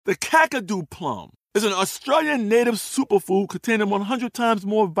The Kakadu plum is an Australian native superfood containing 100 times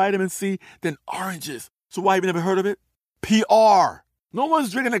more vitamin C than oranges. So why have you never heard of it? PR. No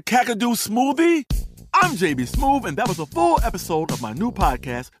one's drinking a Kakadu smoothie? I'm JB Smoove, and that was a full episode of my new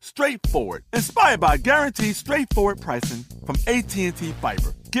podcast, Straightforward, inspired by guaranteed straightforward pricing from AT&T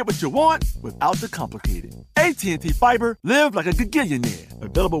Fiber. Get what you want without the complicated. AT&T Fiber, live like a gigillionaire.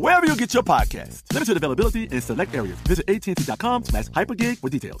 Available wherever you get your podcasts. Limited availability in select areas. Visit AT&T.com/hypergig for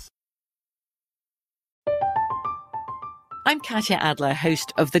details. I'm Katya Adler,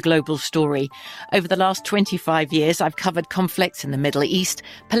 host of The Global Story. Over the last 25 years, I've covered conflicts in the Middle East,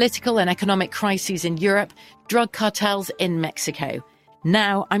 political and economic crises in Europe, drug cartels in Mexico.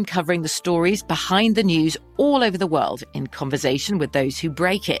 Now I'm covering the stories behind the news all over the world in conversation with those who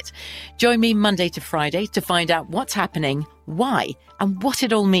break it. Join me Monday to Friday to find out what's happening, why, and what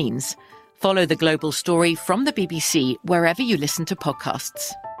it all means. Follow The Global Story from the BBC wherever you listen to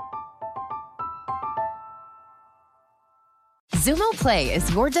podcasts. Xumo Play is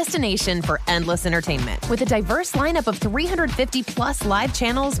your destination for endless entertainment. With a diverse lineup of 350-plus live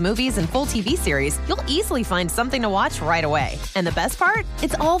channels, movies, and full TV series, you'll easily find something to watch right away. And the best part?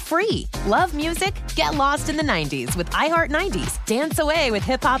 It's all free. Love music? Get lost in the 90s with iHeart 90s, dance away with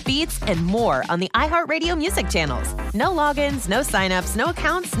hip-hop beats, and more on the iHeartRadio music channels. No logins, no signups, no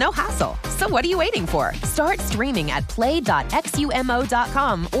accounts, no hassle. So what are you waiting for? Start streaming at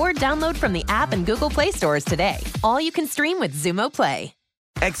play.xumo.com or download from the app and Google Play stores today. All you can stream with Xumo Play.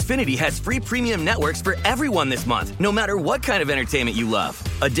 Xfinity has free premium networks for everyone this month, no matter what kind of entertainment you love.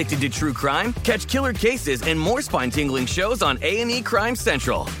 Addicted to true crime? Catch killer cases and more spine-tingling shows on A&E Crime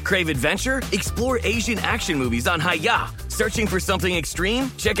Central. Crave adventure? Explore Asian action movies on Hi-YAH. Searching for something extreme?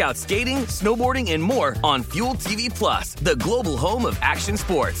 Check out skating, snowboarding, and more on Fuel TV Plus, the global home of action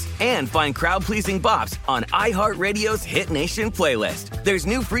sports. And find crowd-pleasing bops on iHeartRadio's Hit Nation playlist. There's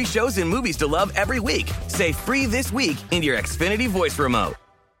new free shows and movies to love every week. Say free this week in your Xfinity voice remote.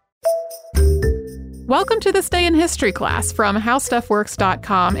 Welcome to This Day in History class from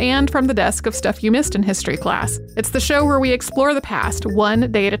HowStuffWorks.com and from the desk of Stuff You Missed in History class. It's the show where we explore the past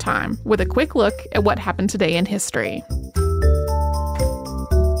one day at a time with a quick look at what happened today in history.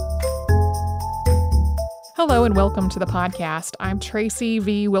 Hello and welcome to the podcast. I'm Tracy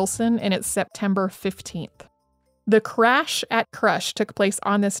V. Wilson and it's September 15th. The crash at Crush took place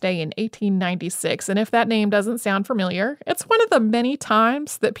on this day in 1896, and if that name doesn't sound familiar, it's one of the many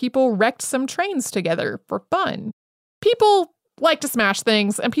times that people wrecked some trains together for fun. People like to smash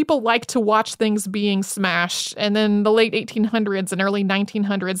things, and people like to watch things being smashed, and in the late 1800s and early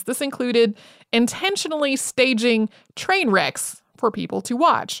 1900s, this included intentionally staging train wrecks for people to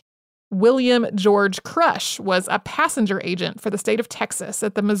watch. William George Crush was a passenger agent for the state of Texas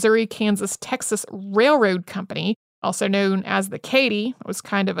at the Missouri-Kansas-Texas Railroad Company, also known as the Katy. It was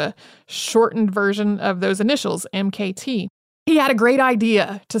kind of a shortened version of those initials, MKT. He had a great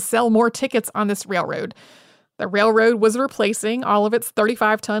idea to sell more tickets on this railroad. The railroad was replacing all of its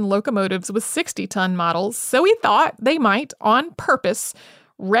 35-ton locomotives with 60-ton models, so he thought they might, on purpose,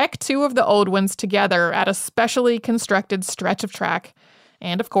 wreck two of the old ones together at a specially constructed stretch of track.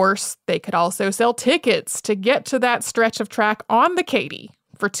 And of course, they could also sell tickets to get to that stretch of track on the Katy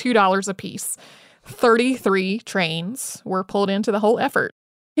for $2 a piece. 33 trains were pulled into the whole effort.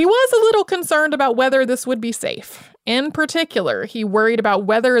 He was a little concerned about whether this would be safe. In particular, he worried about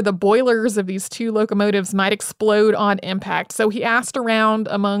whether the boilers of these two locomotives might explode on impact, so he asked around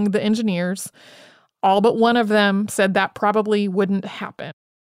among the engineers. All but one of them said that probably wouldn't happen.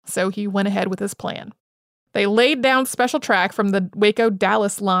 So he went ahead with his plan. They laid down special track from the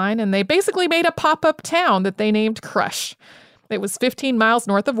Waco-Dallas line, and they basically made a pop-up town that they named Crush. It was 15 miles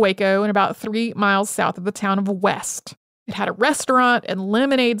north of Waco and about 3 miles south of the town of West. It had a restaurant and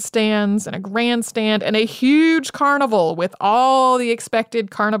lemonade stands and a grandstand and a huge carnival with all the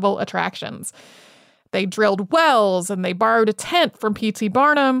expected carnival attractions. They drilled wells and they borrowed a tent from P.T.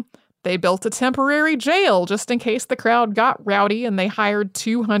 Barnum. They built a temporary jail just in case the crowd got rowdy, and they hired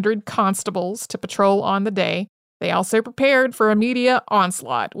 200 constables to patrol on the day. They also prepared for a media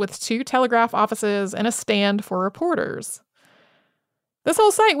onslaught with 2 telegraph offices and a stand for reporters. This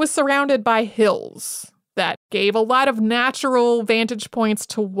whole site was surrounded by hills that gave a lot of natural vantage points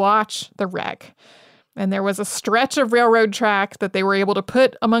to watch the wreck. And there was a stretch of railroad track that they were able to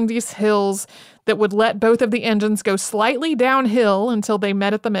put among these hills that would let both of the engines go slightly downhill until they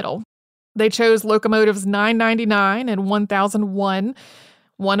met at the middle. They chose locomotives 999 and 1001.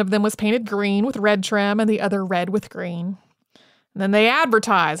 One of them was painted green with red trim and the other red with green. And then they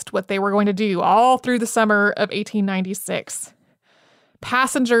advertised what they were going to do all through the summer of 1896.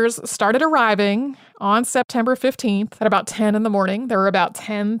 Passengers started arriving on September 15th at about 10 in the morning. There were about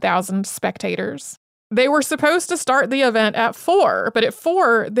 10,000 spectators. They were supposed to start the event at 4, but at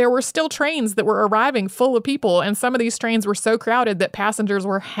 4, there were still trains that were arriving full of people, and some of these trains were so crowded that passengers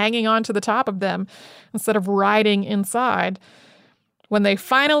were hanging on to the top of them instead of riding inside. When they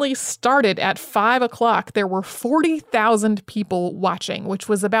finally started at 5 o'clock, there were 40,000 people watching, which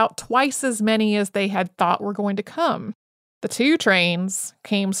was about twice as many as they had thought were going to come. The two trains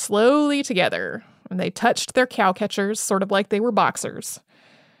came slowly together, and they touched their cowcatchers, sort of like they were boxers.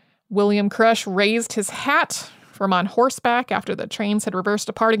 William Crush raised his hat from on horseback after the trains had reversed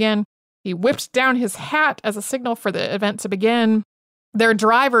apart again. He whipped down his hat as a signal for the event to begin. Their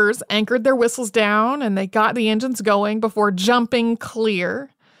drivers anchored their whistles down, and they got the engines going before jumping clear.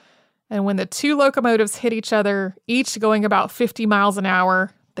 And when the two locomotives hit each other, each going about 50 miles an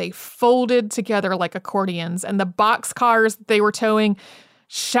hour, they folded together like accordions, and the boxcars they were towing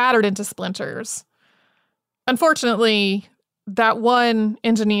shattered into splinters. Unfortunately, that one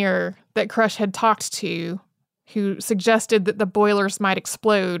engineer that Crush had talked to, who suggested that the boilers might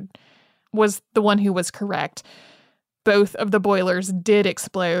explode, was the one who was correct. Both of the boilers did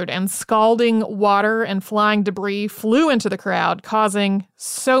explode, and scalding water and flying debris flew into the crowd, causing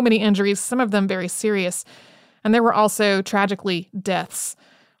so many injuries, some of them very serious. And there were also, tragically, deaths.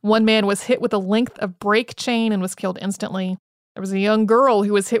 One man was hit with a length of brake chain and was killed instantly. There was a young girl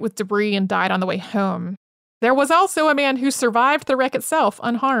who was hit with debris and died on the way home. There was also a man who survived the wreck itself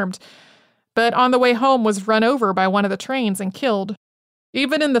unharmed, but on the way home was run over by one of the trains and killed.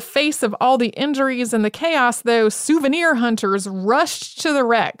 Even in the face of all the injuries and the chaos, though, souvenir hunters rushed to the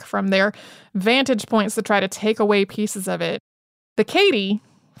wreck from their vantage points to try to take away pieces of it. The Katy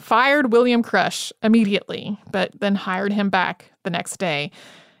fired William Crush immediately, but then hired him back the next day.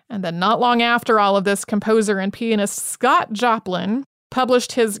 And then not long after all of this, composer and pianist Scott Joplin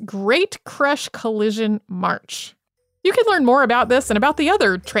published his Great Crush Collision March. You can learn more about this and about the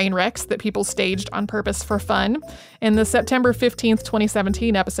other train wrecks that people staged on purpose for fun in the September 15th,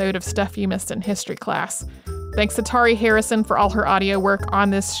 2017 episode of Stuff You Missed in History Class. Thanks to Tari Harrison for all her audio work on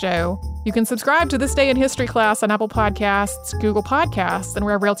this show. You can subscribe to This Day in History Class on Apple Podcasts, Google Podcasts, and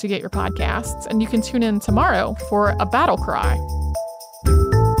wherever else you get your podcasts. And you can tune in tomorrow for A Battle Cry.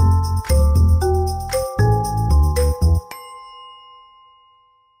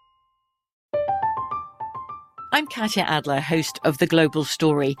 I'm Katya Adler, host of The Global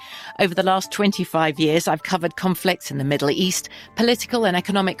Story. Over the last 25 years, I've covered conflicts in the Middle East, political and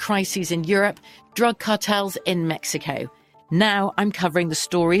economic crises in Europe, drug cartels in Mexico. Now I'm covering the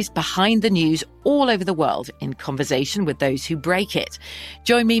stories behind the news all over the world in conversation with those who break it.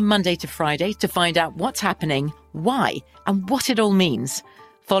 Join me Monday to Friday to find out what's happening, why, and what it all means.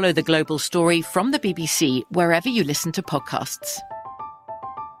 Follow The Global Story from the BBC wherever you listen to podcasts.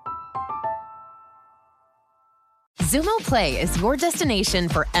 Xumo Play is your destination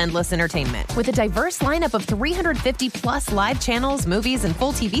for endless entertainment. With a diverse lineup of 350 plus live channels, movies, and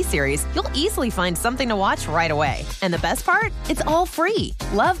full TV series, you'll easily find something to watch right away. And the best part? It's all free.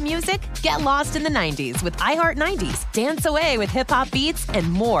 Love music? Get lost in the 90s with iHeart 90s, dance away with hip-hop beats,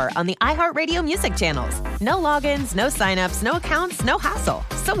 and more on the iHeartRadio music channels. No logins, no signups, no accounts, no hassle.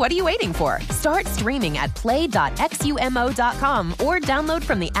 So what are you waiting for? Start streaming at play.xumo.com or download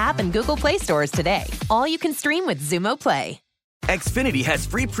from the app and Google Play stores today. All you can stream with Xumo Play. Xfinity has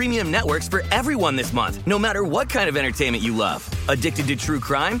free premium networks for everyone this month, no matter what kind of entertainment you love. Addicted to true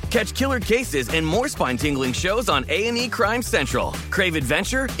crime? Catch killer cases and more spine-tingling shows on A&E Crime Central. Crave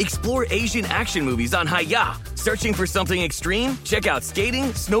adventure? Explore Asian action movies on Hi-YAH. Searching for something extreme? Check out skating,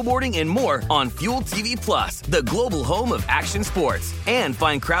 snowboarding, and more on Fuel TV Plus, the global home of action sports. And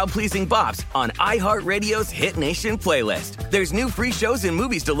find crowd-pleasing bops on iHeartRadio's Hit Nation playlist. There's new free shows and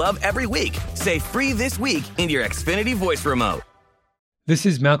movies to love every week. Say free this week in your Xfinity voice remote. This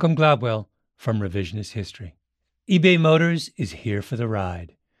is Malcolm Gladwell from Revisionist History. eBay Motors is here for the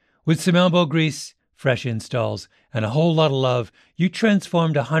ride. With some elbow grease, fresh installs, and a whole lot of love, you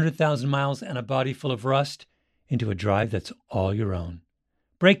transformed 100,000 miles and a body full of rust into a drive that's all your own.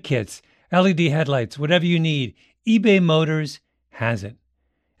 Brake kits, LED headlights, whatever you need, eBay Motors has it.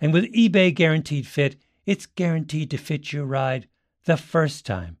 And with eBay Guaranteed Fit, it's guaranteed to fit your ride the first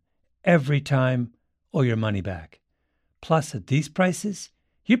time, every time, or your money back. Plus, at these prices,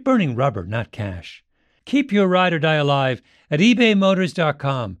 you're burning rubber, not cash. Keep your ride or die alive at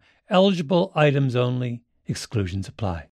ebaymotors.com. Eligible items only. Exclusions apply.